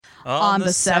On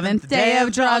the seventh day of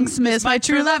Drunksmith, my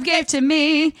true love gave to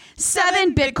me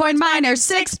 7 Bitcoin miners,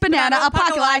 6 banana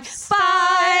apocalypse,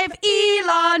 5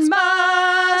 Elon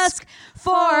Musk,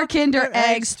 4 Kinder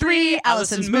eggs, 3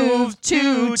 Allison's move,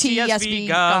 2 TSV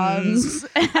guns,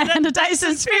 and a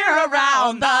Dyson sphere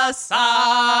around the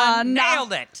sun.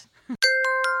 Nailed it.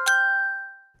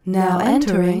 Now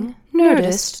entering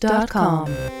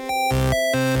Nerdist.com.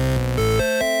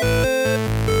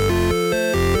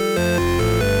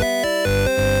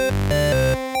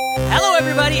 Hello,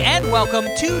 everybody, and welcome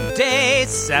to Day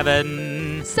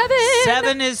 7.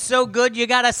 7 is so good, you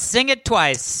gotta sing it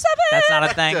twice. 7. That's not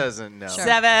a thing. Doesn't know. Sure.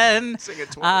 7. Sing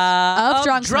it twice. Of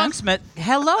Drunksmith.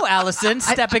 Hello, Allison,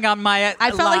 stepping on my I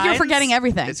felt like you were forgetting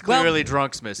everything. It's clearly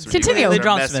Drunksmith. Continue. They're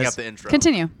Drunksmith. messing up the intro.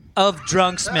 Continue. Of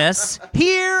Drunksmiths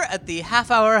here at the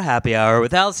half-hour happy hour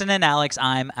with Allison and Alex.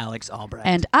 I'm Alex Albrecht.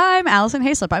 And I'm Allison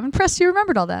Hayslip. I'm impressed you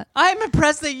remembered all that. I'm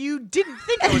impressed that you didn't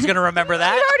think I was going to remember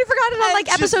that. You already forgot it on like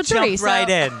Just episode 3. jumped right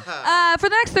in. For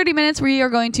the next 30 minutes, we are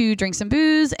going to drink some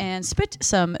booze and spit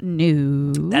some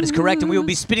news. That is correct, and we will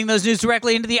be spitting those news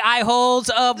directly into the eye holes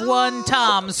of one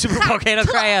Tom Super Volcano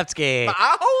Krajewski. My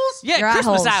eye holes? Yeah, Your eye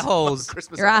Christmas holes. eye holes.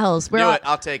 Christmas Your eye holes. Do it.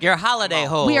 I'll take Your it. holiday Come on.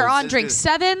 holes. We are on Let's drink do it.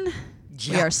 7.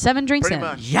 We are 7 drinks Pretty in.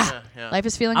 much. Yeah. Life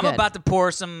is feeling I'm good. about to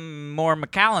pour some more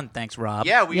Macallan. Thanks, Rob.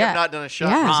 Yeah, we Yeah. have not done a shot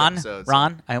Yeah. this Ron. episode.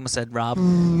 Ron. I almost said Rob.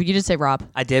 You did say Rob.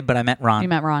 I did, but I meant Ron. You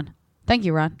meant Ron. Thank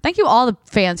you, Ron. Thank you all the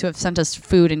fans who have sent us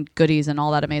food and goodies and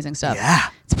all that amazing stuff. Yeah.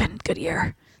 It's been a good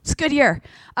year. It's a good year.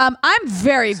 I'm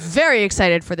very, very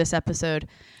excited for this episode.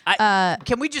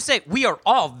 Can we just say we are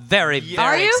all very,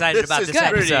 Are very you? excited This about is this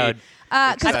pretty episode.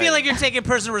 I Because feel like you're taking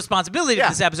personal responsibility Yeah.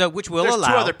 for this episode, which we'll There's allow.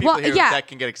 2 other people Well, here yeah. that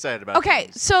can get excited about okay,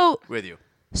 things so with you.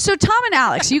 Tom and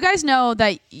Alex, you guys know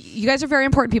that you guys are very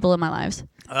important people in my lives.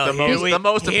 Oh, The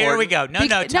most Here we important. go. No,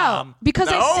 Tom. No,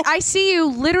 because No? I see you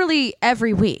literally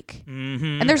every week.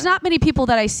 Mm-hmm. And there's not many people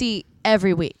that I see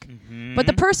every week. Mm-hmm. But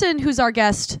the person who's our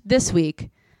guest this week,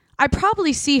 I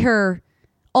probably see her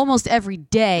almost every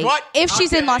day What? if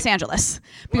she's in Okay. Los Angeles.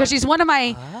 Because she's one of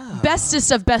my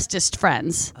bestest of bestest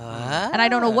friends. And I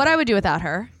don't know what I would do without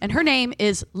her. And her name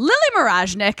is Lily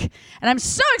Mirajnik. And I'm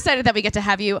so excited that we get to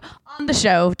have you on the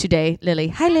show today, Lily.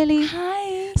 Hi, Lily.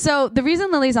 Hi. So the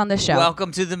reason Lily's on this show.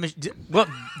 Welcome to the... Well,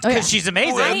 because yeah. she's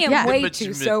amazing. I am Yeah. way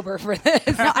too sober for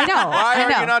this. No, I know. Why I are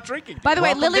know. you not drinking? By the way,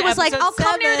 Welcome Lily to was like, episode I'll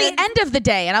come near the 7. end of the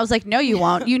day. And I was like, no, you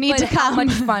won't. You need But to how come.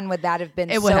 much fun would that have been?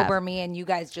 It would sober have. me and you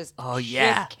guys just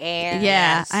yeah. shit cans.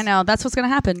 Yeah, Yes. I know. That's what's going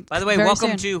to happen. By the way, very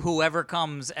welcome soon. to whoever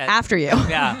comes After you.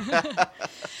 Yeah.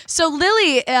 So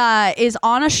Lily is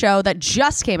on a show that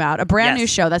just came out, a brand Yes. new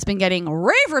show that's been getting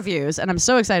rave reviews, and I'm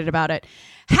so excited about it.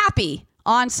 Happy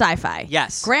on Sci-Fi.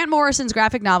 Yes. Grant Morrison's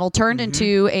graphic novel turned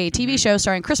into a TV show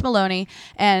starring Chris Maloney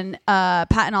and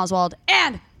Patton Oswalt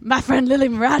and my friend Lily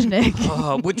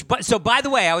Mirajnik. So, by the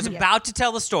way, I was about to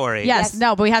tell the story. Yes,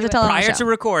 no, but we have to tell it on the Prior show. to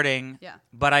recording, Yeah.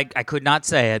 but I could not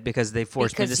say it because they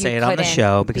forced me to Because say you it on the couldn't-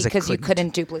 show because you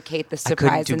couldn't duplicate the I couldn't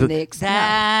surprise and do the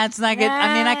That's not good.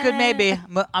 I mean, I could maybe.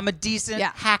 I'm a decent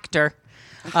Yeah. hacker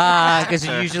because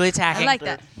usually it's hacking. I like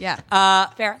that. Yeah.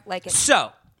 fair like it.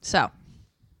 So So,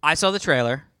 I saw the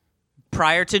trailer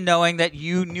prior to knowing that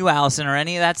you knew Allison or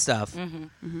any of that stuff.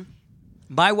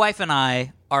 My wife and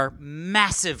I are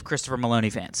massive Christopher Maloney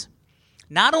fans.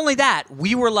 Not only that,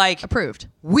 we were like, approved.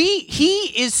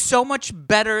 he is so much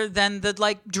better than the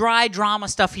like dry drama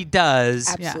stuff he does.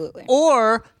 Absolutely.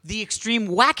 Or the extreme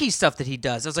wacky stuff that he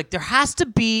does. I was like, there has to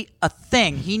be a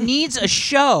thing. He needs a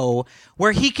show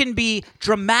where he can be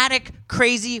dramatic,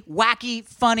 crazy, wacky,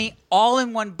 funny, all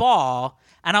in one ball.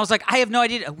 And I was like, I have no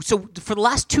idea. So for the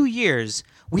last 2 years,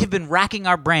 we have been racking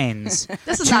our brains.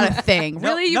 This is not a thing.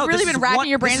 Really? You've really been racking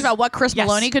your brains about what Chris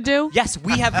Maloney could do? Yes,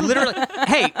 we have literally.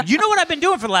 Hey, you know what I've been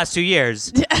doing for the last 2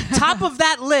 years? Top of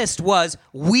that list was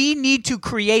we need to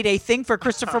create a thing for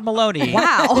Christopher Maloney.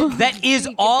 Wow. That is He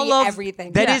could all be of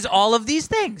everything. That Yeah. is all of these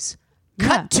things.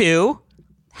 Cut to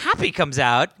Happy comes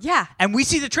out. Yeah. And we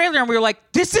see the trailer and we were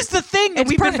like, this is the thing that It's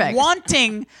we've been perfect.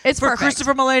 wanting It's for perfect.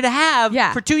 Christopher Maloney to have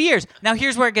Yeah. for 2 years. Now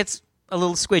here's where it gets a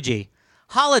little squidgy.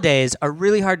 Holidays are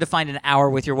really hard to find an hour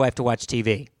with your wife to watch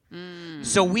TV.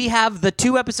 So we have the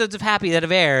 2 episodes of Happy that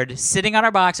have aired sitting on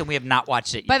our box and we have not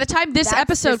watched it yet. By the time this That's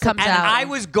episode comes And out. I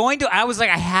was like,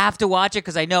 I have to watch it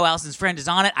because I know Allison's friend is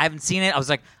on it. I haven't seen it. I was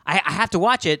like, I have to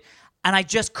watch it. And I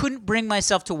just couldn't bring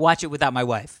myself to watch it without my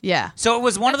wife. Yeah. So it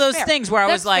was one of those That's fair. things where I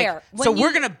was That's like, fair. so When we're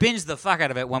you- going to binge the fuck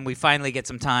out of it when we finally get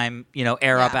some time,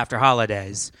 air up after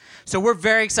holidays. So we're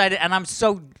very excited. And I'm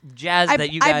so jazzed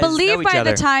that you guys I believe know each by other.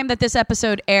 the time that this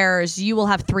episode airs, you will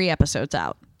have 3 episodes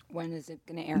out. When is it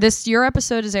going to air? Your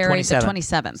episode is airing the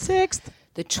 27th. 27th.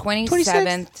 The 27th.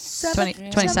 27th. It's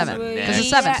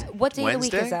the 7th. What day of the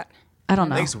week Wednesday? is that? I don't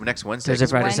know. Next Wednesday. Thursday,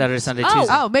 Friday, When- Saturday, Sunday, Oh.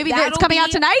 Tuesday. Oh, maybe it's That'll coming out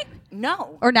be- tonight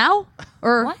No. or now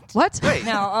or What? Wait.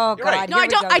 No. Oh, You're right. God. No, Here I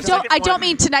we don't. go. I don't. I Second don't one.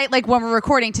 mean tonight, like when we're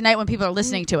recording tonight, when people are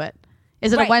listening to it.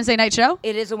 Is it a Right. Wednesday night show?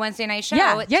 It is a Wednesday night show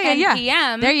Yeah, at yeah, 10 yeah.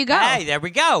 p.m. There you go. Hey, there we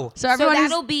go. So So everyone who's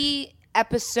that'll be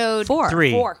episode 4.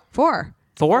 3. 4. 4.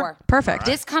 Four? Perfect.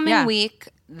 This coming Yeah. week,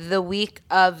 the week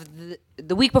of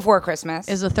the week before Christmas,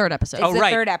 is the third episode. it's Oh, the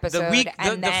right. third The episode, week- the-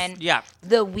 and the- then yeah.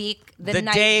 the week, the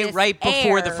night day this right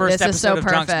before the airs. first This is so episode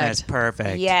of Drunksmith. perfect.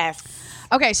 Perfect. Yes,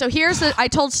 Okay, so here's the. I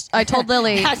told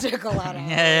Lily. that took a lot of.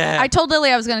 Yeah. I told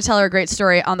Lily I was going to tell her a great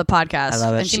story on the podcast. I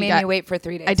love it. And She made got, me wait for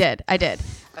 3 days. I did.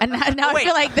 And now I Wait,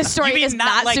 feel like this story you mean is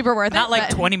not like, super worth not it. like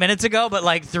but- 20 minutes ago, but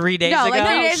like 3 days No, ago? like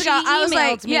 3 No, days she ago, I was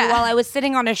like, emailed me yeah. while I was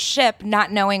sitting on a ship,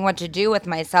 not knowing what to do with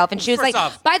myself, and she was First like,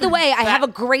 off, "By the way, I have a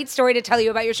great story to tell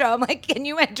you about your show." I'm like, "Can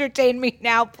you entertain me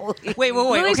now, please?" Wait.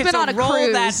 Lily's Okay, been so on a roll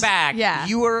cruise. that back. Yeah.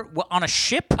 You were on a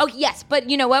ship? Oh yes, but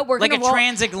you know what? We're Like a gonna roll.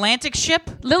 transatlantic ship?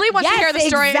 Lily wants Yes, to hear the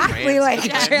story. exactly like a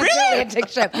transatlantic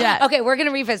ship. Yeah. Okay, we're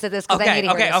gonna revisit this because I need to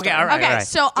hear this Okay, story. all right. Okay,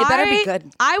 so It better be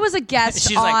good. I was a guest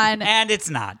She's on. like, and it's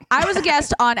not. I was a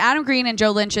guest on Adam Green and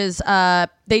Joe Lynch's.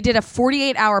 They did a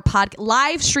 48-hour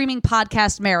live streaming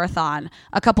podcast marathon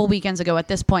a couple weekends ago. At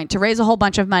this point, to raise a whole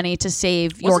bunch of money to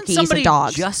save Wasn't Yorkies somebody and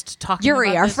dogs. just talking Yuri,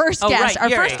 about our this? first Oh, guest, right, our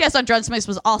Yuri. first guest on Drunksmith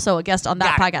was also a guest on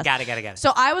that podcast. Got it.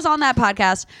 So I was on that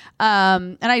podcast,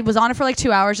 and I was on it for like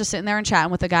 2 hours, just sitting there and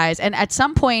chatting with the guys. And at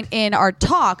some point in our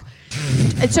talk,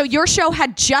 and so your show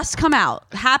had just come out.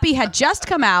 Happy had just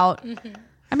come out.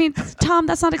 I mean, Tom,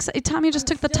 that's not exciting. Tom, you just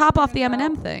took the top off the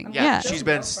M&M thing. Yeah, she's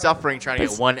been suffering trying to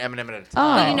get one M&M at a Oh.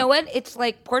 time. But you know what? It's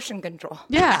like portion control.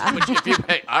 Yeah. Which if you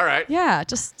pay, all right. Yeah,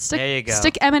 just There you go.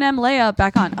 stick M&M Leia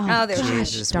back on. Oh, there she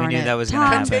is. Jesus, darn we knew it. that was going to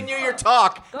Tom. happen. Continue your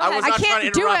talk. I was I not can't trying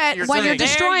to do interrupt it your when you're singing.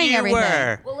 destroying There you everything.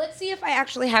 were. Well, let's see if I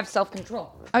actually have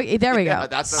self-control. Okay, there we Yeah, go.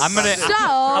 that's I'm gonna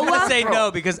So- say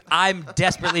no because I'm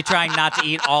desperately trying not to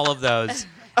eat all of those,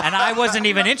 and I wasn't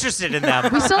even interested in them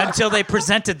until they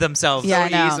presented themselves Yeah, I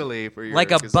know. easily for your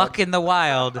like a because buck in the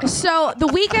wild. So the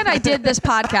weekend I did this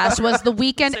podcast was the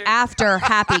weekend after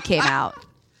Happy came out.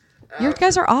 You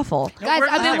guys are awful. Guys, we're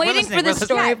I've been listening, we're waiting for listening, this we're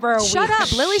story listening. for a week. Shut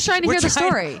up. Lily's trying to hear the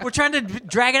story. We're trying to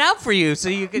drag it out for you, so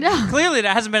you can. No. Clearly,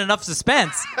 there hasn't been enough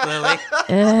suspense, Lily.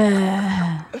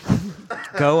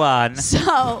 Go on.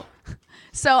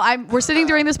 We're sitting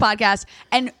during this podcast,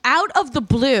 and out of the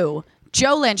blue,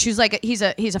 Joe Lynch, who's like he's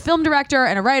a film director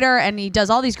and a writer, and he does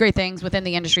all these great things within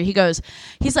the industry.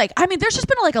 He's like, I mean, there's just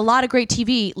been like a lot of great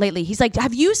TV lately. He's like,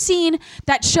 have you seen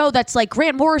that show that's like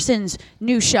Grant Morrison's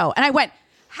new show? And I went,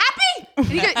 Happy? And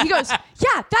he goes,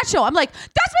 yeah, that show. I'm like,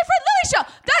 that's my friend Lily's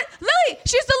show. That Lily,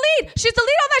 she's the lead. She's the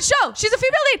lead on that show. She's a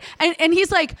female lead. And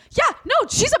he's like, yeah, no,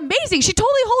 she's amazing. She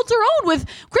totally holds her own with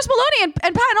Chris Maloney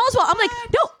and Patton Oswalt. I'm like,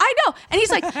 no, I know. And he's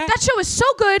like, that show is so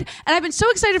good. And I've been so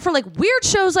excited for like weird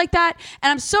shows like that. And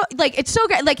I'm so like, it's so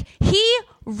great. Like he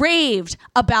raved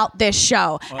about this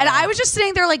show. And I was just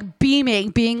sitting there like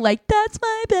beaming, being like, that's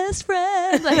my best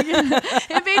friend. Like,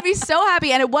 it made me so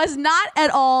happy. And it was not at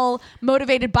all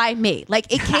motivated by me.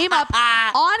 Like it came up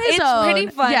on his It's own. pretty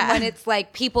fun Yeah. when it's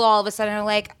like people all of a sudden are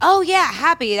like, "Oh yeah,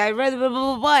 Happy. I read blah,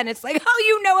 blah, blah, blah," and it's like, "Oh,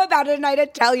 you know about it, and I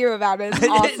didn't tell you about it." It's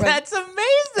awesome. That's amazing.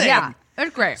 Yeah.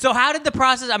 It's great. So how did the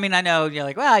process? I mean, I know you're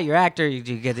like, well, you're an actor, you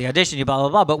get the audition, you blah blah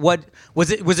blah. But what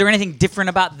was it? Was there anything different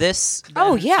about this? Than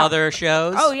Oh, yeah. other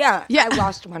shows. Oh yeah, Yeah. I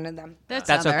lost one of them. that's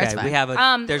not there, okay. it's fine. We have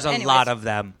a. There's a anyways. lot of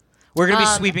them. We're gonna be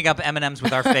sweeping up M&Ms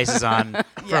with our faces on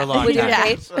for a long With your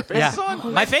time. face. Yeah,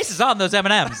 my face is on those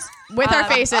M&Ms. With our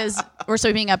faces, we're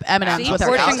sweeping up M&Ms See, with our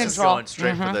portion faces. House is control. going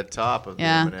straight for the top of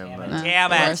Yeah. the M&M.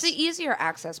 Damn It's it. the easier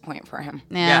access point for him,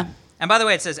 Yeah. And by the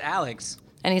way, it says Alex.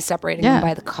 and he's separating Yeah. them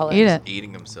by the colors. Eat it.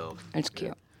 Eating himself. It's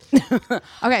cute.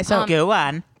 Okay, so Go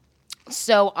on.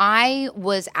 So I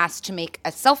was asked to make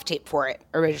a self-tape for it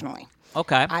originally.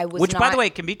 Okay. I was Which, by not- the way,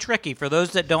 can be tricky for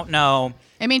those that don't know.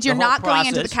 it means you're the whole not going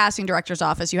into the process. casting director's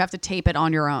office. You have to tape it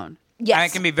on your own. Yes. And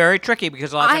it can be very tricky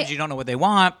because a lot of times I- you don't know what they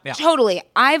want. Yeah. Totally.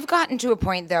 I've gotten to a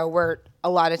point though where a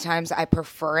lot of times I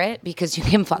prefer it because you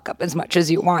can fuck up as much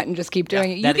as you want and just keep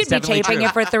doing it. You that could is be definitely taping true.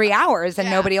 it for 3 hours and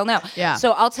nobody will know. Yeah.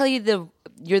 So I'll tell you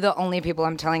you're the only people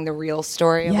I'm telling the real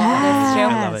story of all this I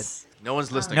to. love it. No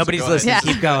one's listening. Nobody's so go ahead.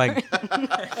 listening. Yeah. Keep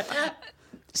going.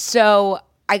 So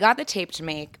I got the tape to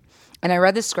make and I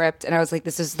read the script and I was like,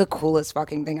 this is the coolest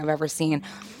fucking thing I've ever seen.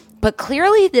 But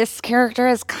clearly this character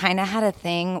has kind of had a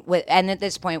thing with, and at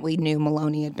this point we knew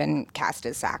Maloney had been cast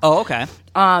as Sax. Oh, okay.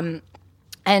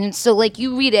 And so like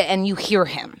you read it and you hear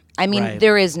him. I mean, Right.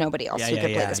 there is nobody else Yeah, who yeah,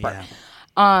 could play yeah, this part.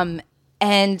 yeah.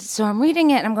 And so I'm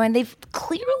reading it and I'm going, they've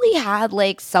clearly had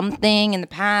like something in the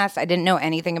past. I didn't know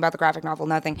anything about the graphic novel,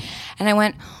 nothing. And I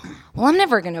went, well, I'm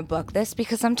never going to book this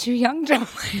because I'm too young to to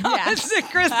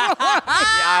Chris Maloney.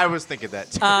 I was thinking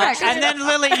that too. And then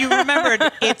Lily, you remembered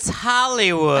it's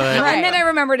Hollywood. And then I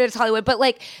remembered it's Hollywood. But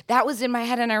like that was in my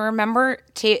head. And I remember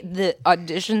the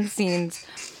audition scenes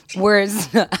where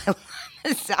the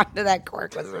sound of that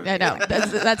cork was I know.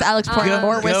 That's Alex pouring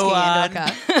more whiskey into a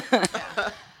cup.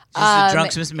 Just a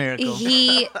drunksmith miracle.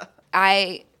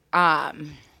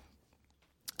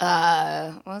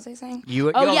 What was I saying?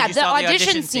 You the saw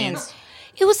audition scenes.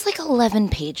 It was like 11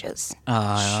 pages.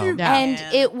 Yeah. And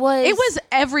it was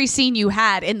every scene you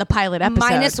had in the pilot episode.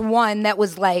 minus one that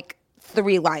was like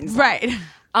 3 lines. Right.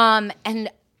 And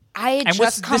I had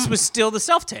this was still the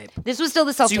self-tape. This was still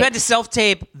the self-tape. So you had to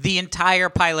self-tape the entire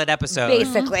pilot episode.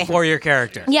 Basically. For your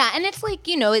character. Yeah, and it's like,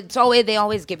 they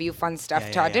always give you fun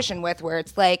stuff to audition with where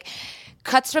it's like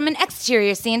cuts from an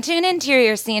exterior scene to an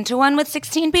interior scene to one with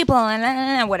 16 people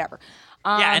and whatever.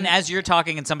 And as you're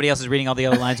talking and somebody else is reading all the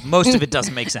other lines, most of it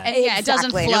doesn't make sense. Yeah, it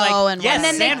doesn't Exactly. flow. You're like, and yes, And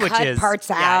then sandwiches. they cut parts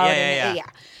Yeah, out. yeah.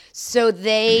 So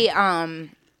they,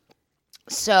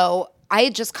 so I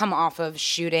had just come off of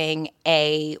shooting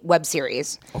a web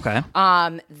series. Okay.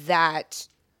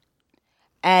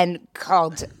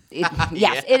 Called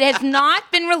it has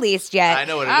not been released yet. I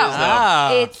know what it is,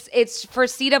 though. It's for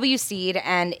CW Seed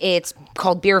and it's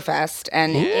called Beer Fest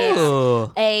and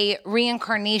it's a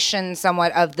reincarnation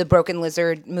somewhat of the Broken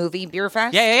Lizard movie Beer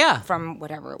Fest. Yeah. From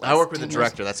whatever it was. I work with the 10 years.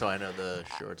 director. That's how I know the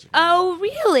shorts. Oh,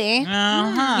 really?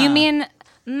 Uh-huh. You mean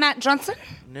Matt Johnson?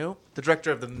 No, the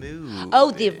director of the movie. Oh,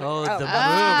 the the movie.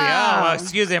 Oh,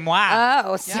 excusez-moi.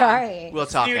 Oh, sorry. We'll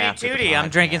talk Tootie after the tootie. I'm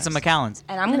drinking some podcast. Macallans.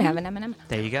 And I'm gonna have an M&M.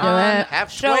 There you go.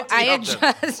 Have So 20 I of them.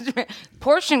 had just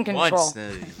portion control.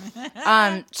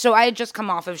 Once. So I had just come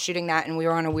off of shooting that, and we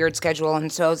were on a weird schedule,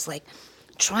 and so I was like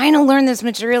trying to learn this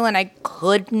material, and I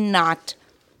could not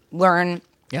learn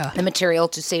the material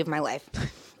to save my life.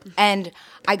 And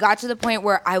I got to the point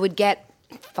where I would get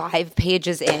 5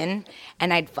 pages in,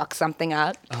 and I'd fuck something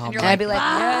up, and I'd be like,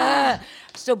 "Ah."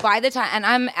 So by the time,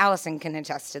 and Allison can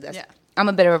attest to this. Yeah. I'm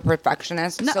a bit of a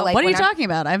perfectionist. No, so like what are you when I'm- talking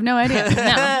about? I have no idea.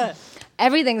 No.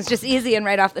 Everything's just easy and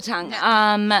right off the tongue.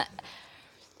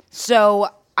 So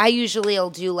I usually will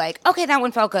do like, okay, that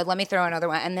one felt good. Let me throw another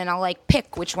one. And then I'll like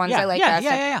pick which ones I like best.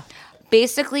 Yeah.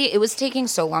 Basically, it was taking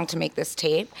so long to make this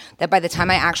tape that by the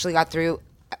time I actually got through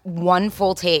one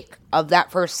full take of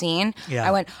that first scene, Yeah.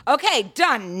 I went, okay,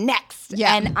 done, next.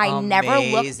 Yeah. And I never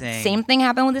looked. Amazing. Same thing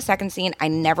happened with the second scene. I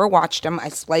never watched them. I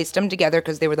spliced them together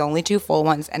because they were the only 2 full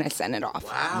ones, and I sent it off.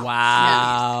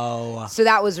 Wow. So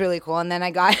that was really cool. And then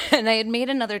I had made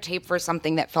another tape for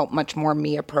something that felt much more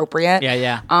me appropriate.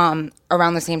 Yeah.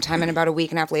 Around the same time, and about a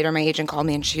week and a half later, my agent called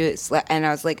me and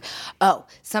I was like,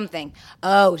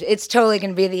 it's totally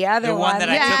going to be the other The one that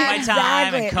I took my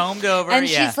time and exactly. combed over. And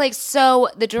yeah. she's like, so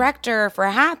the director for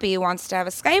Happy wants to have a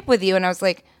Skype with you. And I was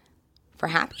like, for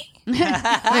Happy? Like,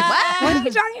 what? What are you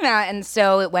talking about? And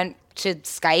so it went to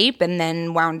Skype and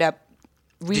then wound up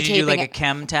retaping Did you do like it. a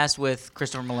chem test with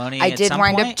Christopher Maloney? I at did some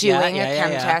wind up point? doing Yeah, a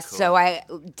chem test, so I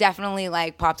definitely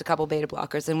like popped a couple beta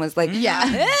blockers and was like,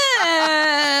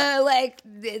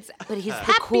 but he's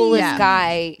the coolest Yeah.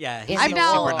 guy. Yeah, in I've the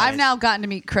now world. nice. I've now gotten to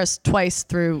meet Chris twice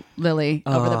through Lily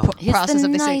over the He's process the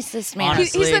of this thing. nicest man.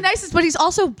 Honestly. He's the nicest, but he's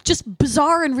also just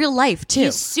bizarre in real life too.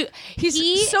 He's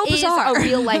He so bizarre. is a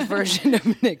real life version of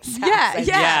Nick Sax. Yeah, I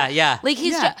think. Yeah. Like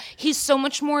he's so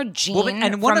much more Gene. Well,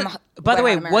 and one from by the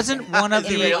way, Wet Hot wasn't American. one of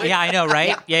the yeah, I know,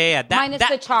 right? Yeah. Minus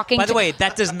the talking By the to- way,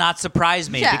 that does not surprise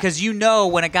me Yeah. because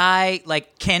when a guy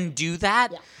like can do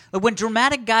that, like, when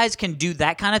dramatic guys can do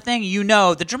that kind of thing,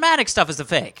 the dramatic stuff is a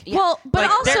fake. Well, but like,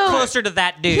 also they're closer to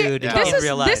that dude in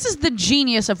real life. This is the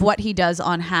genius of what he does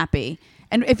on Happy.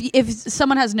 And if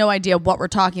someone has no idea what we're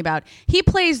talking about, he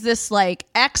plays this like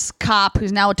ex-cop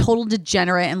who's now a total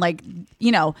degenerate and like,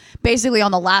 basically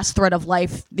on the last thread of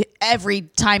life every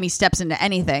time he steps into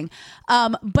anything.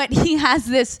 But he has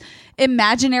this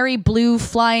imaginary blue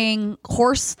flying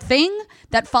horse thing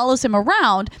that follows him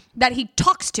around that he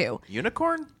talks to.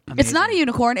 Unicorn? It's not a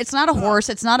unicorn. It's not a horse.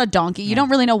 It's not a donkey. You don't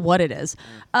really know what it is.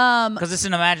 Because it's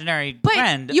an imaginary But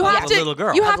friend you of have a to little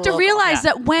girl. you have to realize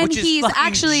Yeah. that when Which is he's fucking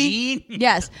actually genius.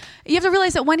 yes, you have to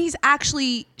realize that when he's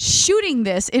actually shooting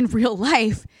this in real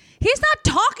life, he's not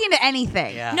talking to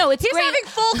anything. Yeah. No, it's He's great. having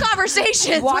full conversations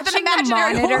with an Watching the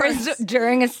imaginary monitors horse.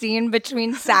 during a scene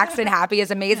between Sax and Happy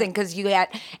is amazing because you got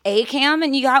A cam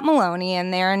and you got Maloney in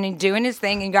there and doing his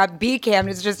thing, and you got B cam and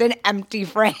it's just an empty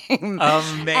frame.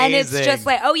 Amazing. And it's just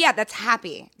like, oh yeah, that's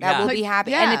Happy. That Yeah. will be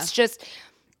Happy. Yeah. And it's just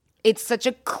it's such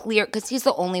a clear, because he's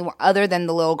the only one, other than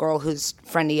the little girl whose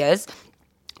friend he is,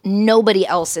 nobody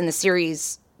else in the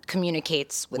series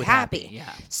communicates with Happy.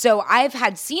 yeah. So I've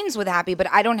had scenes with Happy, but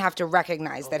I don't have to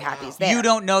recognize that Happy's there. You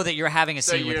don't know that you're having a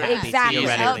scene with you're- Happy. Exactly.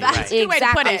 theoretically, that's right. good way to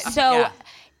put Exactly. it. So Yeah.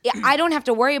 yeah, I don't have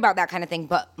to worry about that kind of thing.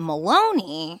 But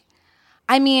Maloney,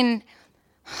 I mean,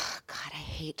 God, I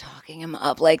hate talking him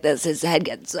up like this. His head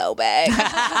gets so big.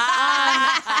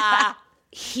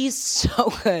 He's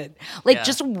so good. Like Yeah.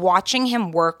 just watching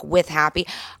him work with Happy.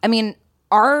 I mean,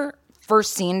 our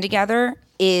first scene together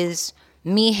is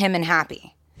me, him, and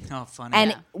Happy. Oh, funny.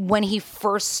 And when he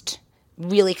first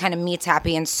really kind of meets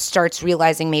Happy and starts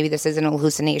realizing maybe this is an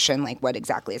hallucination, like what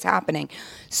exactly is happening.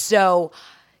 So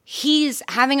he's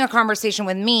having a conversation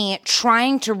with me,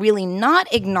 trying to really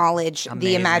not acknowledge the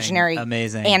Amazing. imaginary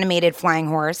Amazing. animated flying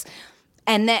horse.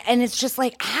 And it's just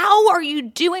like, how are you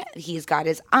doing it? He's got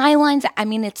his eye lines. I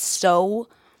mean, it's so...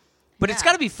 But it's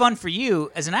got to be fun for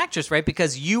you as an actress, right?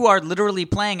 Because you are literally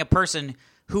playing a person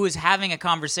who is having a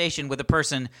conversation with a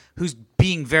person who's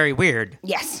being very weird.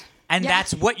 Yes. And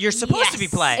that's what you're supposed to be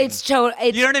playing. It's total.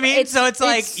 You know what I mean? So it's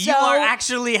like you are so-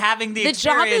 actually having the The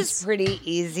job experience. is pretty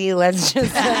easy, let's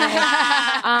just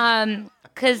say.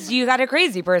 Because you got a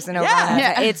crazy person over on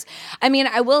that. Yeah. I mean,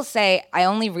 I will say, I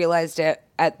only realized it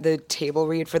at the table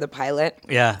read for the pilot.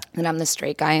 Yeah. And I'm the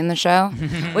straight guy in the show,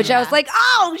 which I was like,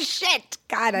 oh shit,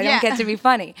 God, I don't get to be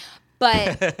funny.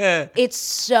 But it's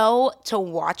so, to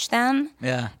watch them,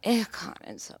 Yeah. God,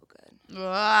 it's so good.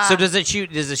 So does it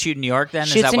shoot in New York then?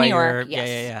 Shoots is that in why New you're York, yes.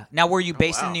 Yeah. Now were you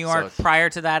based in New So York it's- prior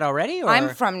to that already? Or? I'm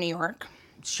from New York.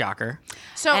 Shocker.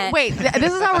 So And- wait,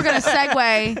 this is how we're gonna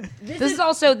segue.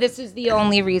 This is the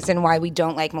only reason why we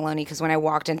don't like Maloney, because when I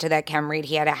walked into that chem read,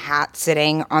 he had a hat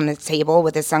sitting on the table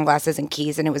with his sunglasses and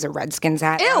keys, and it was a Redskins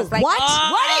hat. Ew, I was like, what?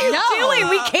 What are you No. doing?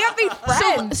 We can't be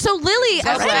friends. So Lily,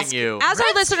 Telling you. as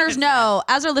our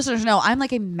listeners know, I'm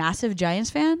like a massive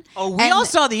Giants fan. Oh, we And- all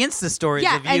saw the Insta stories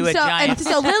Yeah, of and you at so Giants.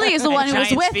 Lily is the at one who was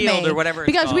Giants with Field me or whatever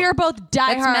it's because we called. are both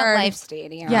That's diehard. MetLife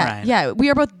Stadium. Yeah, Right. yeah, we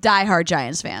are both diehard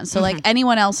Giants fans. So like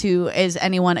anyone else who is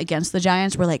anyone against the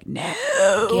Giants, we're like, no.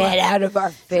 Get out of our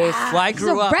face. Well, I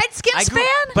grew a up. Redskins I grew-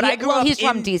 fan? But I Yeah, grew well, up he's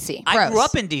from in- DC. I grew Gross.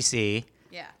 up in DC.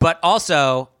 Yeah. But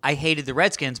also, I hated the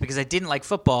Redskins because I didn't like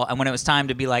football. And when it was time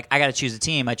to be like, I got to choose a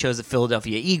team, I chose the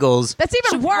Philadelphia Eagles. That's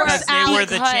even worse. Because they were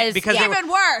the Because- they Even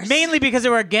were, worse. Mainly because they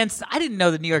were against. I didn't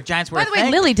know the New York Giants were. By a the way,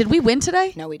 thing. Lily, did we win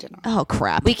today? No, we did not. Oh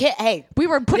crap. We can't. Hey, We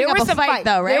were putting there up was a some fight,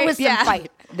 though, right? There was some Yeah.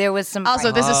 fight. There was some. Also,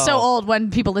 fight. this is so Oh. old when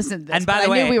people listen to this. And by but the I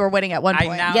way, knew we were winning at one I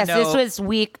point. now Yes, know- this was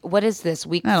week. What is this?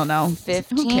 Week. I don't know.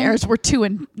 15. Who cares? We're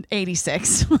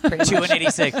 2-86.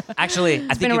 2-86. Actually, I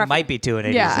think been a it rough might be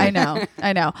 2-86. Yeah, I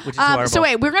know. Which is horrible. so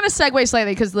wait, we're going to segue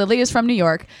slightly because Lily is from New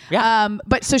York. Yeah.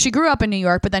 But so she grew up in New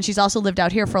York, but then she's also lived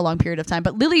out here for a long period of time.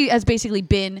 But Lily has basically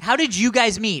been. How did you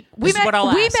guys meet? We This is what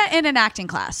I'll we ask. met in an acting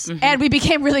class, and we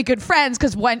became really good friends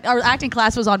because when our acting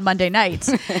class was on Monday nights,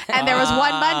 and there was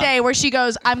one Monday where she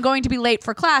goes, "I'm going to be late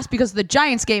for class because the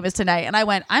Giants game is tonight," and I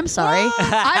went, "I'm sorry,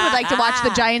 I would like to watch the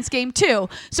Giants game too."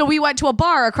 So we went to a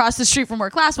bar across the street from where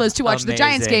class was to watch the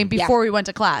Giants Amazing. game before we went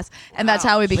to class, and that's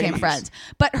how we became friends.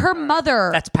 But her mother,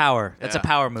 That's power. That's a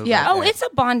power move. Yeah. right Oh, there. it's a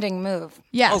bonding move.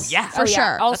 yes, Oh, yeah. for Oh,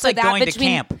 sure. Also, like that going to between,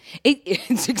 camp.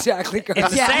 It's exactly. It's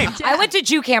the same. I went to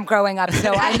Jew camp growing up,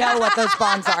 so I know what those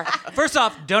bonds are. First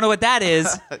off, don't know what that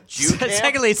is. Jew camp?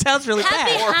 Secondly, it sounds really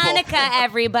Happy bad. Hanukkah,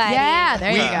 everybody. Yeah,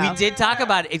 there you go. We did talk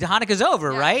about it. Hanukkah's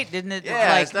over, right? Didn't it?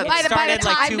 Yeah, like it's not- it By the started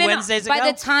time- like I've 2 been- Wednesdays ago.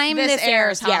 By the time This this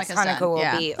airs, yes, Hanukkah's Hanukkah done. will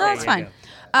Yeah. be. No, that's over. fine.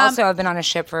 Also, I've been on a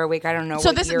ship for a week. I don't know. So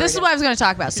what this year is it what I was going to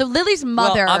talk about. So Lily's well,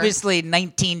 mother, obviously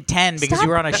 1910 because Stop. you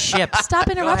were on a ship. Stop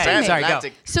interrupting ahead. me. Sorry, go.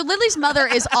 Atlantic. So Lily's mother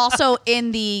is also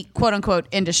in the quote unquote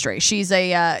industry. She's a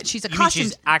You mean costume.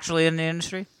 she's actually in the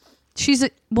industry? She's a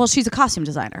costume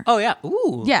designer. Oh yeah.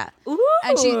 Ooh. Yeah.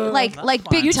 And she like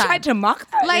big You time. tried to mock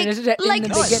that. like in the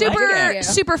beginning. super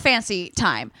super fancy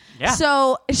time. Yeah.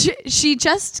 So she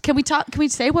just can we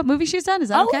say what movie she's done? Is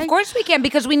that Oh, okay? of course we can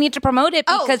because we need to promote it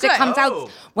Oh, because it good. comes Oh. out.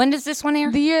 When does this one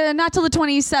air? Not till the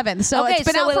 27th. So Okay, it's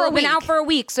been so out for a it's week. been out for a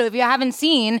week. So if you haven't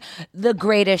seen The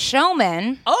Greatest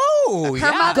Showman, Oh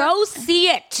yeah. go see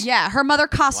it. yeah, her mother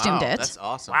costumed Wow, it. that's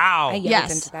awesome. Wow. I yelled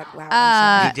Yes. into that loud.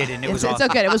 I'm sorry. You did it. And it was It's so awesome.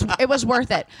 good. It was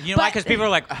worth it. You know why? Because people are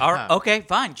like, okay,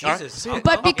 fine, Jesus.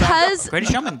 But because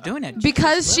Greatest Showman doing it.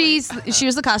 because she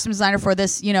was the costume designer for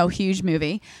this huge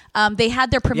movie. They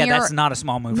had their premiere. yeah, that's not a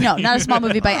small movie. No, not a small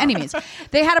movie by any means.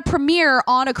 They had a premiere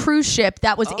on a cruise ship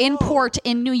that was in port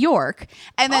in New York,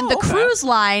 and then the okay. cruise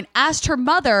line asked her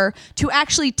mother to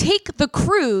actually take the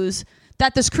cruise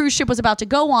that this cruise ship was about to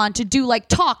go on to do like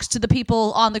talks to the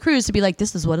people on the cruise to be like,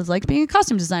 this is what it's like being a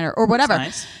costume designer or whatever.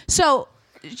 nice. So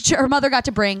her mother got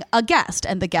to bring a guest,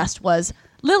 and the guest was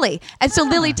Lily. And so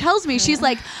Lily tells me, she's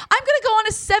like, I'm going to go on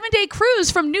a 7-day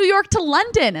cruise from New York to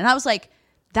London. And I was like,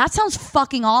 that sounds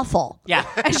fucking awful. Yeah.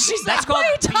 And she's that's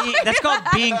like, called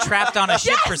being trapped on a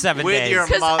ship for 7 With days. your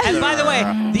mother. And by the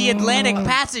way, the Atlantic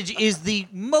Passage is the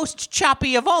most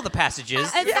choppy of all the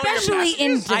passages. Especially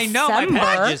in December. I know my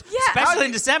passages, especially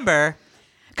in December.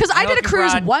 Because I did a hope you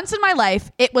cruise brought- once in my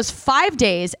life. It was 5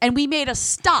 days, and we made a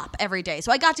stop every day.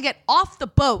 So I got to get off the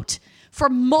boat for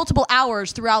multiple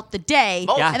hours throughout the day.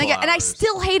 Multiple And I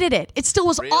still hated it. It still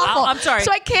was awful. Oh, I'm sorry.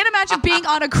 So I can't imagine being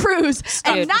on a cruise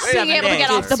and not being 7 able to get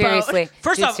days. off the Seriously. boat.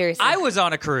 First Dude, off, seriously. I was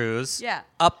on a cruise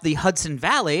up the Hudson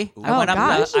Valley.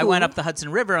 I went up the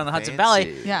Hudson River on the Hudson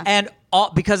Valley. Yeah. And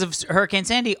because of Hurricane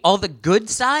Sandy, all the good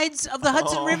sides of the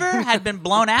Hudson River had been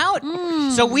blown out.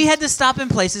 So we had to stop in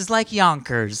places like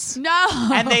Yonkers. No.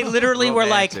 And they literally were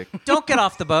Romantic. like, don't get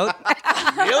off the boat.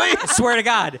 Really? I swear to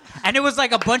God. And it was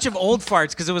like a bunch of old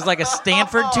farts because it was like a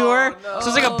Stanford tour. So it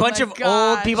was like a bunch my of old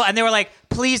gosh. people. And they were like,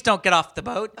 please don't get off the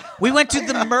boat. We went to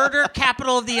the murder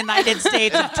capital of the United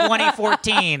States of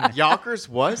 2014. Yonkers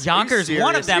was? Yonkers,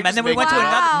 one of them, and then we went to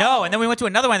another. No, and then we went to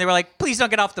another one. They were like, "Please don't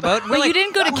get off the boat." And we're But you like,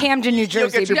 didn't go to Camden, New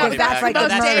Jersey, get your because money that's back. like No, the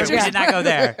that's murder. true. We did not go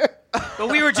there. But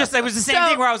we were just, it was the same So-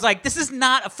 thing where I was like, this is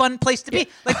not a fun place to be.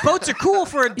 Like, boats are cool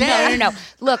for a day. No.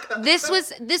 Look, this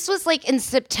was like in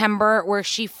September where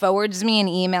she forwards me an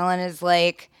email and is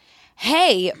like,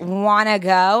 "Hey, wanna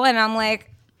go?" And I'm like,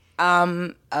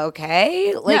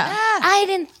 okay. Like, Yeah. I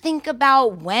didn't think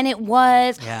about when it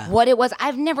was, Yeah. what it was.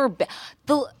 I've never been.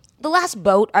 The last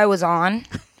boat I was on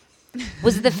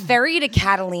was the ferry to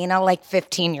Catalina like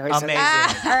 15 years Amazing. ago.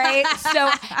 All right. So,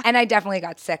 and I definitely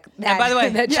got sick. And by the way,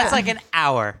 that that's trip. like an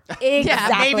hour.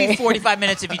 Exactly. Maybe 45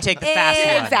 minutes if you take the fast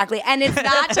one. Exactly. And it's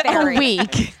not a ferry.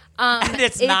 week.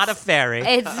 It's not a ferry.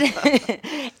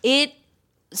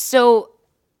 So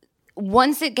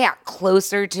once it got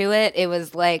closer to it, it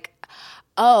was like,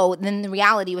 oh, then the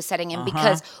reality was setting in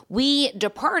because we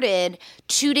departed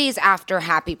 2 days after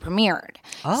Happy premiered.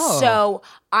 Oh. So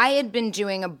I had been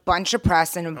doing a bunch of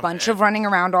press and a bunch of running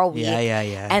around all week.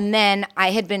 Yeah. And then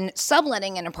I had been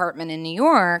subletting an apartment in New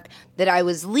York that I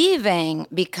was leaving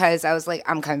because I was like,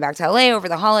 I'm coming back to LA over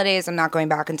the holidays. I'm not going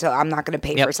back until I'm not going to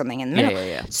pay for something in the middle.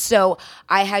 Yeah. So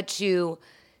I had to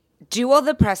do all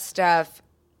the press stuff,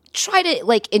 try to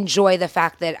like enjoy the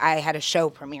fact that I had a show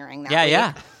premiering that week.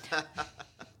 Yeah.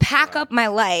 Pack up my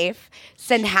life,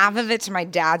 send half of it to my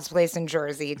dad's place in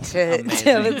Jersey to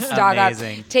stock up,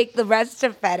 Amazing. take the rest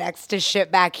to FedEx to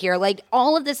ship back here. Like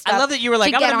all of this stuff. I love that you were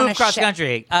like, to I'm get going to on move a cross ship.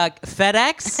 country.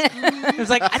 FedEx? It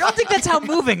was like, I don't think that's how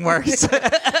moving works.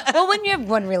 Well, when you have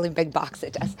one really big box,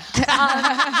 it does.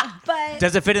 But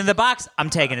Does it fit in the box? I'm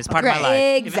taking it. It's part of my Right. life.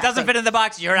 If it Exactly. doesn't fit in the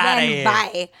box, you're out of then here.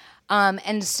 bye.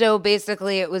 And so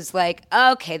basically it was like,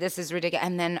 okay, this is ridiculous.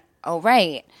 And then, oh,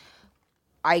 right.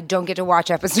 I don't get to watch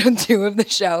episode 2 of the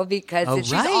show because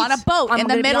it's right. She's on a boat I'm in the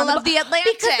gonna be middle on the of the boat.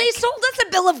 Atlantic. Because they sold us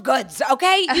a bill of goods,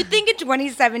 okay? You think in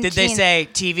 2017. Did they say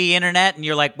TV internet? And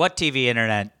you're like, what TV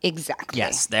internet? Exactly.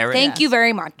 Yes, there it Thank is. you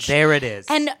very much. There it is.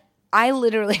 And I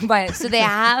literally buy it. So they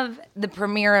have the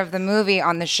premiere of the movie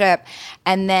on the ship,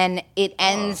 and then it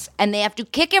ends, and they have to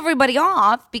kick everybody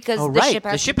off because Oh, the right. ship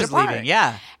has The to ship is depart. leaving,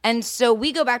 yeah. And so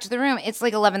we go back to the room. It's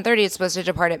like 11:30. It's supposed to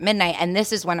depart at midnight, and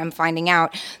this is when I'm finding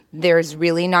out there's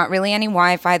really not really any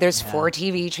Wi-Fi. There's 4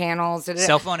 TV channels.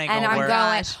 Cell phone ain't and gonna I'm work. going.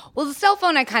 Gosh. Well, the cell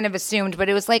phone I kind of assumed, but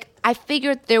it was like I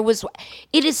figured there was.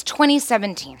 It is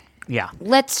 2017. Yeah.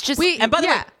 Let's just. And by the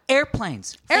way, Yeah.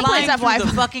 airplanes. Airplanes flying have through the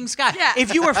Wi-Fi. fucking sky. Yeah.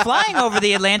 If you were flying over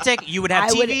the Atlantic, you would have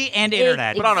I would- TV and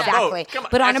internet. But on a boat. Exactly. Come on,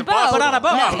 But on that's a boat. impossible. But on a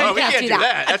boat. No, No, you we can't do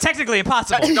that. That's technically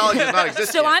impossible. Technology does not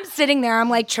exist So yet. I'm sitting there, I'm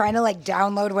like trying to like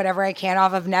download whatever I can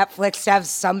off of Netflix to have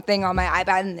something on my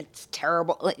iPad, and it's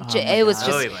terrible. Like, it was just,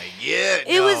 Really, like, yeah,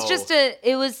 it was no. just a,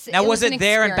 it was. Now, was an it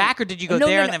there and experience. back, or did you go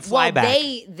there and then fly well, back?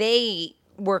 They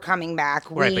were coming back.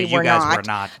 Right, we but you were guys not. were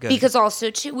not. Good. Because also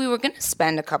too, we were going to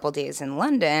spend a couple days in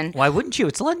London. Why wouldn't you?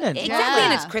 It's London. Exactly,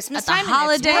 and it's Christmas At the time. and it's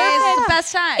holidays, perfect. the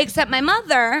best time. Except my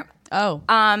mother Oh.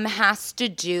 has to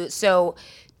do so.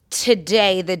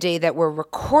 Today, the day that we're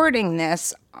recording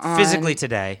this, on, Physically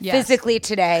today. Yes. physically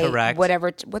today, Correct.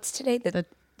 whatever. What's today? The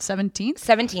 17th?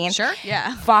 17th. Sure,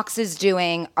 yeah. Fox is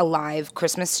doing a live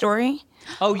Christmas story,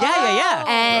 Oh, yeah.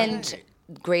 and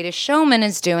Greatest Showman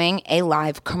is doing a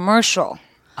live commercial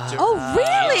Oh,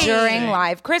 really? during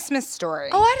live Christmas story.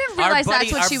 Oh, I didn't realize our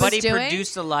buddy, that's what she our buddy was doing.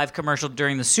 produced a live commercial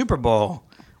during the Super Bowl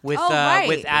with right.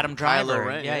 with Adam Driver.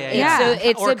 Ren, Yeah. yeah. So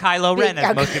it's or a Kylo Ren, big-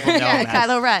 as most people know Yeah, him as.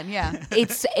 Kylo Ren. Yeah.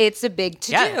 It's a big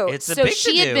to do. Yeah, it's a so big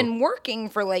she had to-do. been working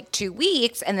for like 2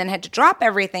 weeks and then had to drop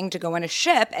everything to go on a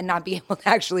ship and not be able to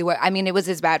actually work. I mean, it was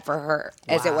as bad for her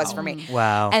as it was for me.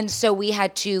 Wow. And so we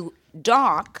had to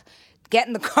dock, get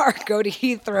in the car, go to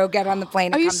Heathrow, get on the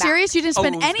plane. Are and you come back. serious? You didn't Oh,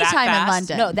 spend it was any that time in fast?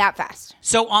 London. No, that fast.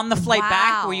 So on the flight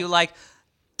back, Wow. were you like,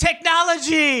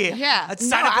 technology? Yeah. Let's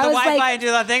sign No, up for I the was Wi-Fi like- and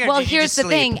do that thing. Or Well, did you here's just the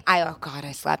sleep? thing.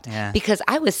 I slept Yeah. because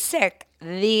I was sick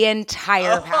the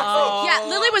entire passage. Yeah,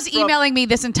 Lily was emailing me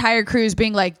this entire cruise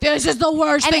being like, this is the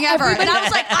worst And thing ever. And everybody- I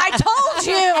was like, I told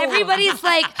you. Everybody's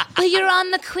like, "But you're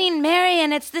on the Queen Mary,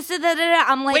 and it's this."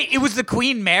 I'm like, Wait, it was the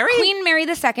Queen Mary? Queen Mary II,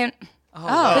 because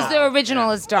Oh. the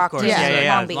original is docked course. in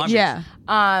Yeah. Long Beach. Long Beach. Yeah.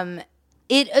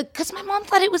 Because my mom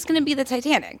thought it was going to be the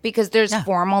Titanic because there's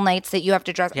formal nights that you have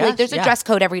to dress. Yeah, Like there's a yeah. dress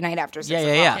code every night after 6 Yeah.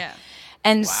 o'clock. Yeah.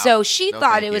 And so she No,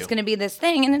 thought thank it was you. going to be this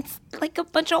thing, and it's like a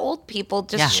bunch of old people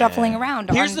just Yeah. shuffling around.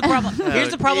 Here's on- the problem. Here's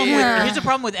the problem Yeah. with here's the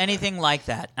problem with anything like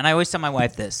that. And I always tell my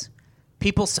wife this: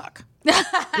 people suck.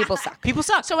 People suck. People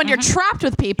suck. So when you're trapped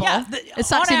with people, it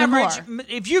sucks on even average, more.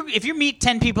 if you meet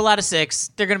 10 people out of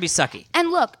 6, they're gonna be sucky. And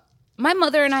look, my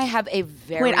mother and I have a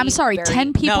very Wait, I'm sorry, very-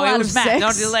 10 people No, it out was of Matt. 6?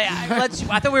 Don't delay.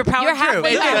 I thought we were powering You're through.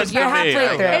 halfway Yeah, through. that's You're for me. halfway I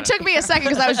through. got It took me a second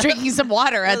because I was drinking some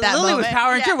water at that Lily moment. was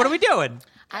powering Yeah. through. What are we doing?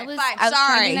 I was, Fine, I was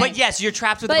sorry. trying to- But yes, you're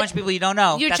trapped with a But bunch of people you don't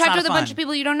know. You're That's trapped not with a fun. bunch of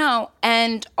people you don't know.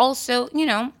 And also,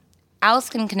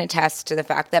 Allison can attest to the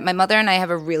fact that my mother and I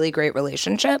have a really great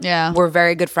relationship. Yeah. We're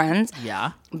very good friends.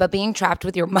 Yeah. But being trapped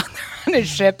with your mother on a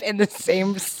ship in the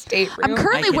same stateroom. I'm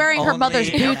currently I can wearing her only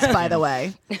mother's boots, by the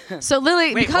way. So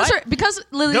Lily, Wait, because what? because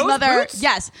Lily's Those mother, boots?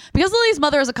 yes, because Lily's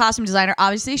mother is a costume designer.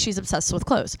 Obviously, she's obsessed with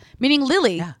clothes. Meaning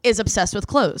Lily is obsessed with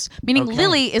clothes. Meaning Okay.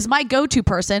 Lily is my go-to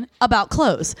person about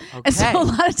clothes. And so Okay. a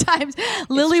lot of times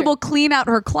Lily true. will clean out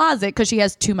her closet because she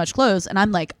has too much clothes, and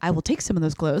I'm like, I will take some of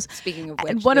those clothes. Speaking of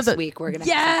And which, one this of the week we're gonna have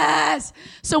yes.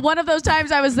 So one of those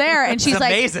times I was there, and she's It's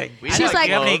like, amazing. We she's like like,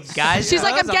 Do you have any clothes. guys? she's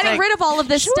like, I'm getting rid of all of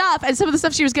this stuff, and some of the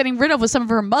stuff she was getting rid of was some of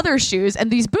her mother's shoes,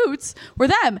 and these boots were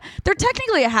them. They're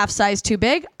technically a half size too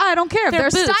big. I don't care. They're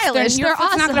boots. stylish. Your They're foot's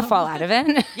awesome. not going to fall out of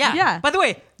it. Yeah. Yeah. By the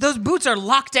way, those boots are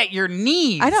locked at your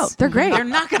knees. I know. They're great. You're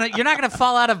not gonna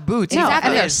fall out of boots. No,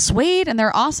 Exactly. and they're suede and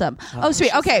they're awesome. Oh,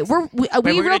 sweet. Okay, we we're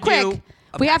real gonna quick. do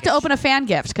a We have to package. open a fan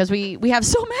gift because we have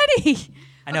so many.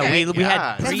 I know. Okay. We had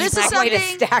God. three This is packages. Quite a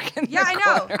something- stack in Yeah, the I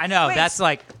know. corner. I know. Wait. That's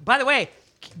like. By the way,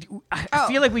 I Oh.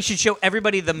 feel like we should show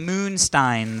everybody the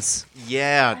Moonsteins.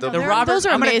 Yeah. The They're- Robert- those are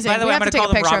I'm gonna- amazing. by the way, we I'm have to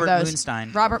gonna take a call them picture Robert of those.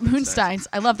 Moonstein. Robert Moonsteins.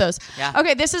 I love those. Yeah.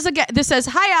 Okay, this says,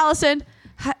 "Hi, Allison.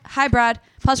 Hi, Brad.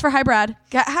 Pause for hi, Brad.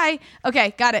 Hi.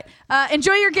 Okay, got it.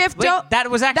 Enjoy your gift. Wait, that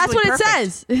was actually That's what perfect. it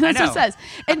says. I That's what it know. says.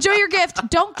 Enjoy your gift.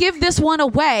 Don't give this one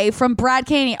away from Brad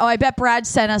Caney. Oh, I bet Brad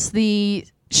sent us the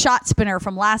shot spinner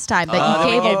from last time that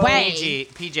you gave away.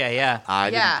 PJ, yeah. I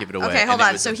didn't give it away. Okay, and hold it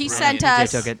on. was So a he brilliant- sent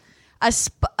us took it. a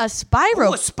Spyro.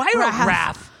 Oh, a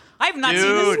spirograph. I have not seen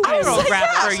Dude. a spirograph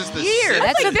Yeah. This is for the years. sick-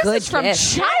 That's a this good is from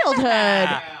gift.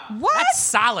 childhood. What? That's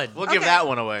solid. We'll give Okay. that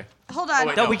one away. Hold on. Oh,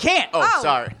 wait, No, we can't. Oh, Oh.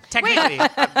 sorry. Technically.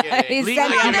 He Legally,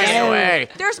 sent I'm it giving it in. away.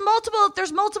 There's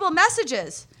multiple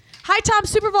messages. Hi, Tom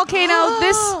Super Volcano.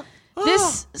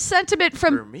 This sentiment For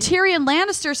from me? Tyrion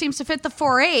Lannister seems to fit the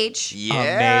 4-H. Yeah.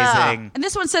 Amazing. And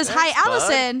this one says, Thanks, "Hi, bud.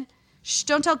 Allison. Shh,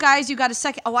 don't tell guys you got a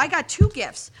second. Oh, I got 2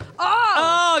 gifts.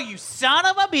 Oh, Oh, you son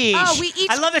of a bitch. Oh, we each-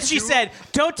 I love that she said,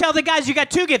 don't tell the guys you got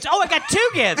 2 gifts. Oh, I got 2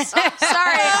 gifts. sorry,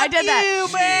 I did that.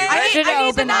 You, man. I Should need the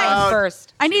open knife. that one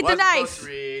first. I need the Wasn't knife. supposed to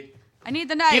read. I need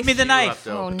the knife. Give me the knife. left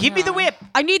open. Give me the whip.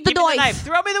 I need the Give me the knife. knife.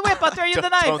 Throw me the whip. I'll throw you the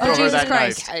Don't knife. throw her Jesus that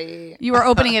Christ. knife. You were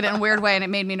opening it in a weird way, and it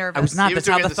made me nervous. I was not. He was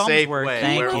That's how doing the it the thumbs safe work. way,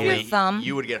 Thank where you. only Thumb.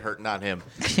 you would get hurt, not him.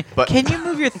 But Can you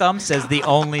move your thumb, says the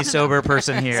only sober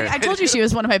person here. I told you she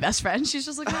was one of my best friends. She's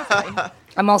just looking out for me.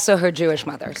 I'm also her Jewish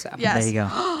mother, so. Yes. There you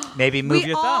go. Maybe move We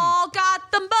your thumb. all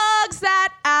got the bugs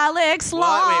that Alex What?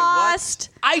 Wait, what? lost.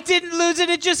 I didn't lose it.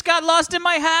 It just got lost in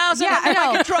my house. Yeah, I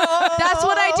know. Control. That's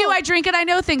what I do. I drink it. I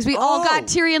know things. We all got Oh.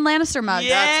 Tyrion Lannister mugs.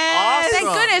 Yes. That's Thank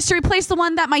awesome. goodness to replace the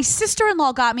one that my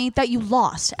sister-in-law got me that you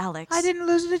lost, Alex. I didn't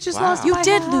lose it. It just Wow. lost. You my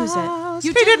did house. lose it.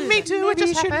 You He did didn't lose mean it. to. I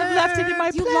just shouldn't have left it in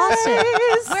my You place. lost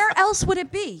it. Where else would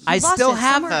it be? You I lost still it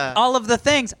have somewhere. all of the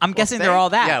things. I'm guessing they're all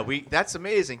that. Yeah, that's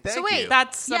amazing. Thank So wait, you.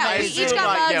 That's Yeah, we amazing. each got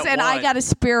I mugs, get and I one. got a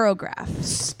spirograph.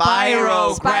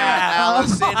 Spirograph.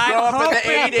 Allison, I'm grow up in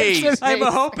hoping- the 80s. I'm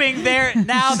hoping there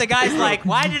now. The guy's like,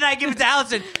 "Why did I give it to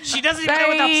Allison? She doesn't even know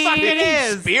what the fuck it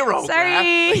is." Spirograph.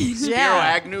 Sorry. Like Spiro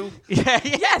Yeah. Agnew. Yeah, Yes,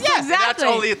 And that's exactly.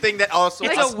 only a thing that also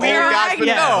It's us a old weird guys would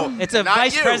yeah. know. It's a not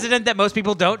vice you. president that most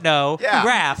people don't know. Yeah. Yeah.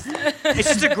 graph. It's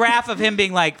just a graph of him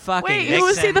being like, fucking Wait, Nixon. who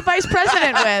was he the vice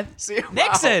president with? See, wow,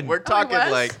 Nixon. We're talking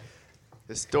was? like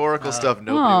historical stuff.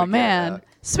 Nobody Oh would get man, that.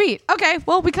 sweet. Okay,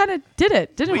 well we kind of did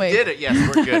it, didn't we? We did it.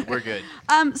 Yes, we're good. We're good.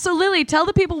 So Lily, tell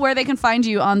the people where they can find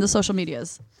you on the social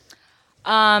medias.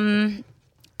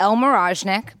 El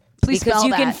Mirajnik. Please because spell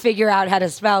you can that. figure out how to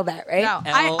spell that, right? No,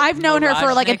 El I've known her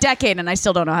for like a Mirajnik? decade, and I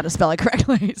still don't know how to spell it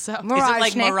correctly. So Is it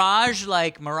like Mirajnik. Mirage,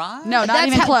 like Mirage? no, not That's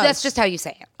even how, close. That's just how you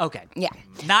say it. Okay. Yeah.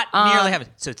 Not nearly having.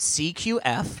 So it's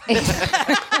CQF.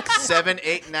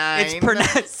 789.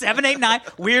 It's 789.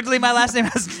 Weirdly, my last name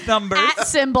has numbers. at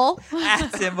symbol.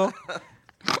 At symbol.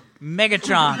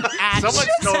 Megatron. At Someone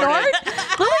Snort. snorted.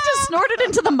 Lily just snorted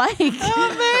into the mic.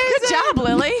 Good job,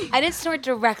 Lily. I didn't snort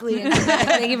directly into that.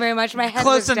 Thank you very much. My head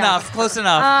Close was down. enough. Close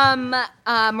enough.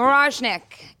 Mirajnik.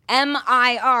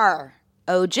 Mirojnick.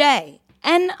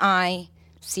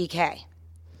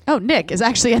 Oh, Nick is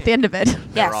actually at the end of it.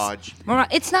 Yes. Mirage.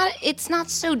 It's not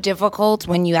so difficult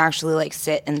when you actually like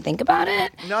sit and think about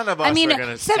it. None of I us mean, are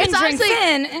gonna seven It's drinks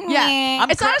honestly- in. Yeah.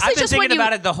 It's honestly I've been just when thinking you-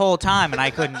 about it the whole time, and I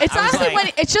couldn't. It's I was honestly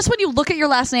like, it's just when you look at your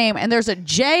last name and there's a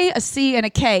J, a C, and a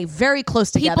K very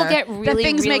close together. People get that really,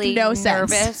 things really make no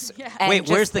sense. nervous. and Wait,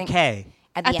 just where's the think- K?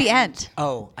 At At the end.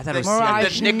 Oh, I thought it was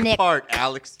Mirage. The Nick Nick. part,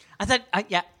 Alex. I thought,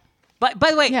 yeah. But by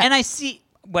the way, Yeah. and I see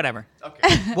whatever.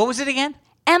 Okay. What was it again?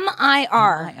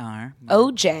 Mirojnick.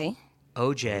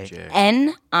 OJ.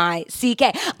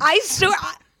 I swear.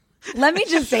 Let me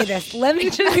just say this. Let me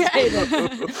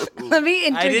I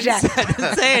interject.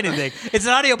 didn't say anything. It's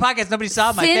an audio podcast. Nobody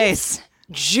saw my face. Since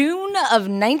June of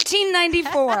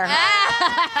 1994,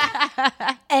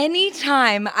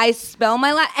 anytime I spell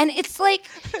my last, and it's like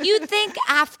you'd think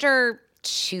after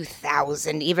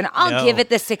 2000, even I'll No. give it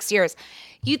the 6 years.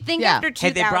 You'd think Yeah. after Hey,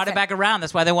 2000. they brought it back around.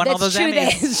 That's why they won all those That's true.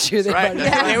 Emmys. It's true. They Right. brought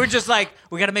it back. They were just like,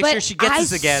 we got to make But sure she gets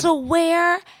this again. I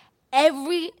swear,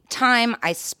 every time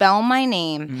I spell my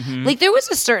name, Mm-hmm. like there was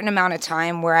a certain amount of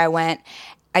time where I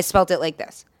spelled it like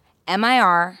this: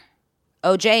 Mirojnick,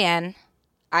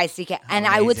 and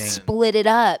I would Amazing. split it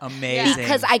up. Amazing.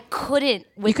 Because I couldn't.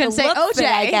 With couldn't the say looks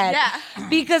that I OJ, get, yeah.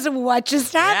 Because of what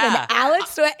just happened. Yeah.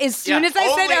 Alex, as soon Yeah, as I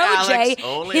said only OJ, Alex,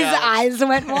 only his Alex. eyes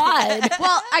went wide.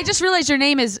 Well, I just realized your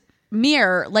name is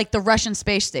Mir, like the Russian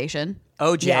space station.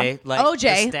 OJ, Yeah. like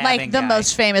OJ, the like stabbing the guy.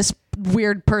 most famous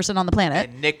weird person on the planet.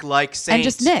 And Nick like Saint. And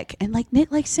just Nick. And like Nick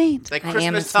like Saint. Like I am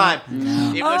Christmas a saint.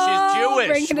 time. Even though she's Jewish,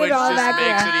 bringing it which all just back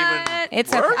makes around. it even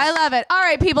It's worse. I love it. All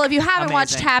right, people, if you haven't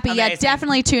watched Amazing. Happy yet, Amazing.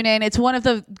 definitely tune in. It's one of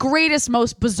the greatest,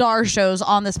 most bizarre shows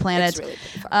on this planet. It's really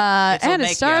pretty fun. It'll And it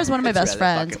make stars ya. one of my It's best really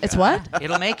friends. fucking It's bad. what?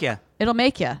 It'll make you. It'll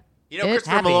make you. You know,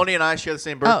 Christopher happy. Maloney and I share the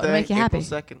same Oh, birthday. it'll make you happy.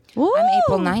 April 2nd. Woo! I'm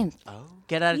April 9th.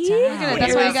 Get out of Yeah. town.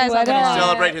 That's why you guys all get along.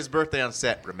 Celebrate his birthday on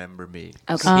set. Remember me.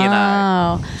 Okay. He and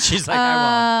I. Oh. She's like,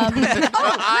 I won't.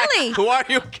 Oh, Lily. Who are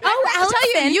you? Oh, I'll tell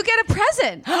you, Allison. you get a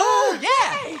present.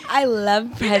 Yeah. I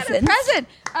love You get a presents. present.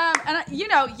 And you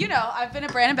know, I've been a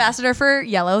brand ambassador for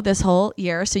Yellow this whole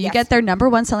year, so you Yes. get their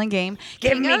 #1 selling game,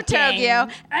 Give King me of Tokyo,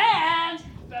 game. and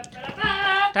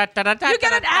Da, da, da, da, you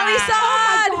get an da, da.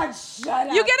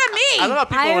 Allison. You get a I don't know me. if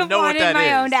people I will have know what wanted that my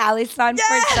is. own Allison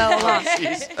for so long.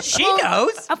 She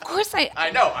knows. Of course, I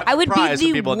know. I'm I would be surprised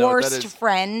when the people know what that worst is.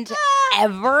 friend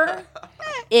ever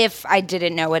if I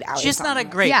didn't know what Allison Just not a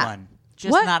was. great Yeah. one.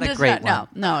 Just What? not a Just great not-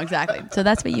 one. No, exactly. So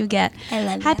that's what you get. I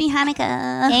love Happy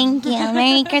Hanukkah. Thank you.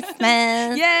 Merry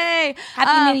Christmas. Yay.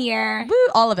 Happy New Year. Woo,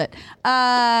 all of it.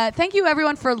 Thank you,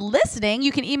 everyone, for listening.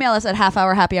 You can email us at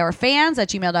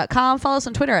halfhourhappyhourfans@gmail.com. Follow us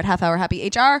on Twitter at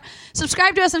halfhourhappyhr.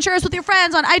 Subscribe to us and share us with your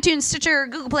friends on iTunes, Stitcher,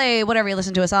 Google Play, whatever you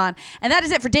listen to us on. And that is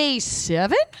it for day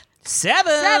 7 of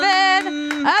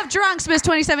Drunksmith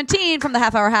 2017 from the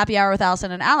Half Hour Happy Hour with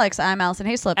Allison and Alex. I'm Allison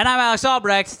Hayslip. And I'm Alex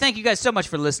Albrecht. Thank you guys so much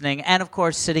for listening. And of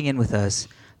course, sitting in with us,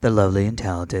 the lovely and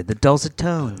talented, the dulcet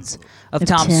tones of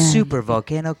Tom Super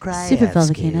Volcano Krajewski. Super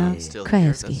Volcano Still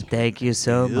here. Krajewski. Thank you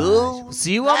so much. We'll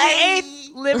see you on the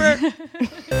 8th, liver.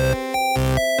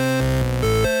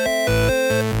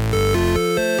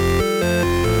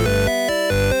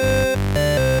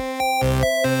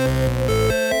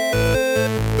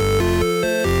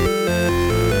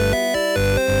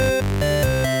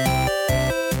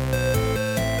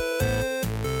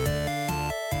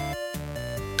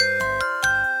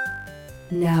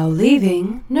 Now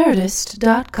leaving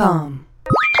Nerdist.com.